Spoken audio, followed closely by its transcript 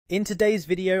In today's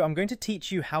video, I'm going to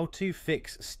teach you how to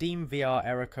fix steamvr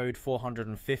error code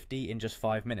 450 in just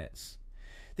 5 minutes.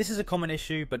 This is a common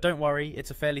issue, but don't worry,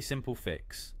 it's a fairly simple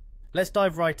fix. Let's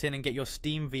dive right in and get your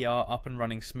steamvr up and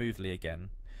running smoothly again.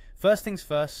 First things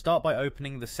first, start by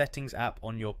opening the settings app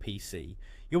on your PC.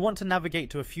 You'll want to navigate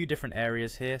to a few different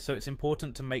areas here, so it's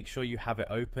important to make sure you have it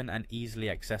open and easily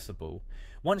accessible.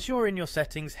 Once you're in your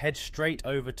settings, head straight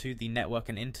over to the network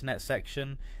and internet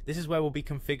section. This is where we'll be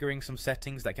configuring some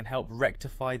settings that can help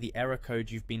rectify the error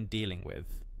code you've been dealing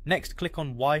with. Next, click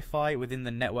on Wi-Fi within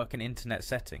the network and internet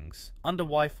settings. Under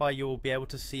Wi-Fi, you will be able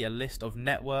to see a list of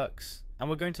networks, and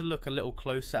we're going to look a little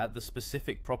closer at the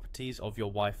specific properties of your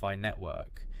Wi-Fi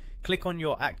network. Click on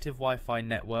your active Wi-Fi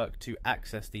network to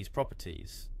access these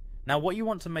properties. Now, what you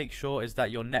want to make sure is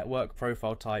that your network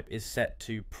profile type is set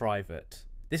to private.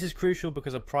 This is crucial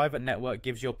because a private network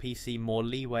gives your PC more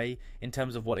leeway in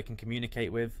terms of what it can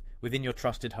communicate within your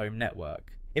trusted home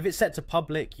network. If it's set to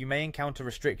public, you may encounter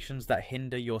restrictions that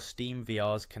hinder your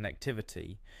steamvr's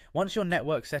connectivity. Once your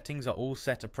network settings are all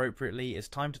set appropriately, it's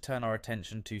time to turn our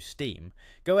attention to Steam.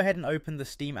 Go ahead and open the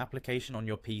Steam application on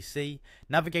your PC,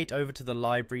 navigate over to the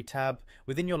Library tab.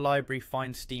 Within your library,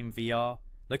 find steamvr,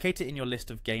 locate it in your list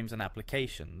of games and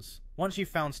applications. Once you've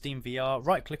found steamvr,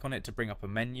 right-click on it to bring up a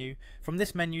menu. From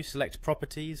this menu, select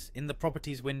Properties. In the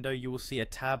Properties window, you will see a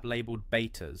tab labelled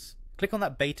Betas. Click on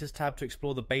that Betas tab to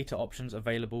explore the beta options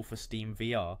available for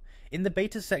steamvr. In the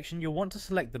Betas section, you'll want to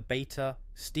select the Beta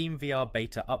steamvr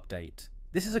Beta Update.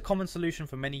 This is a common solution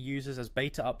for many users, as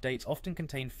beta updates often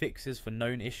contain fixes for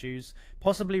known issues,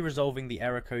 possibly resolving the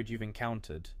error code you've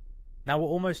encountered. Now we're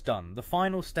almost done. The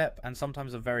final step, and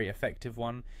sometimes a very effective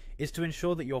one, is to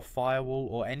ensure that your firewall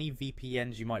or any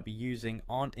VPNs you might be using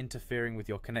aren't interfering with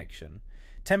your connection.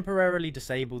 Temporarily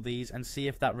disable these and see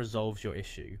if that resolves your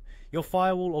issue. Your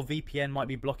firewall or VPN might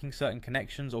be blocking certain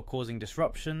connections or causing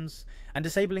disruptions, and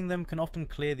disabling them can often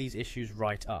clear these issues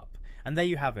right up. And there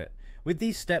you have it. With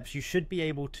these steps, you should be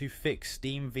able to fix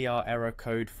steamvr error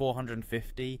code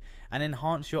 450 and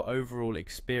enhance your overall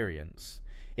experience.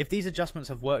 If these adjustments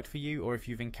have worked for you, or if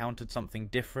you've encountered something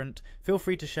different, feel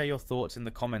free to share your thoughts in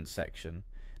the comments section.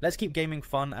 Let's keep gaming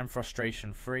fun and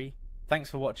frustration free.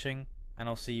 Thanks for watching, and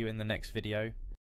I'll see you in the next video.